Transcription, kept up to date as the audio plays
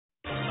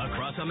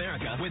across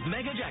America with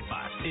Mega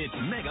Jackpot. It's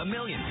Mega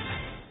Millions.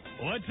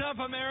 What's up,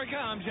 America?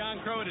 I'm John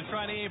Crow. It's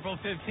Friday, April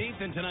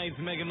 15th, and tonight's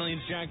Mega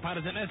Millions jackpot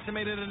is an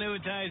estimated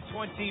annuitized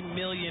 $20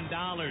 million.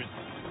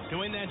 To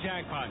win that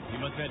jackpot, you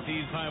must bet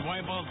these 5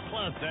 white balls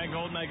plus that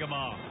gold mega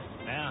ball.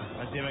 Now,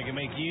 let's see if I can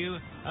make you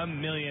a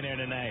millionaire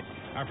tonight.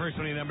 Our first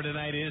winning number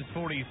tonight is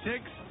 46.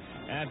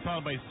 That's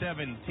followed by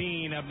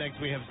 17. Up next,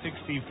 we have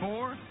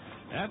 64.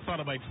 That's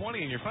followed by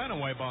 20, and your final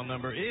white ball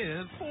number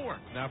is 4.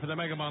 Now, for the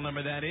mega ball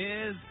number, that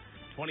is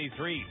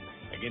 23.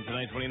 Again,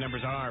 tonight's winning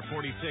numbers are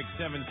 46,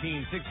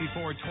 17,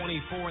 64,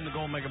 24, and the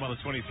gold mega ball is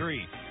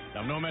 23.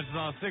 Now, no matches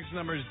all 6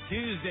 numbers.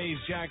 Tuesday's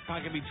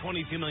jackpot could be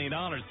 $22 million.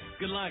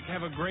 Good luck.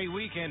 Have a great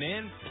weekend,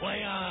 and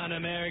play on,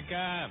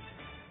 America.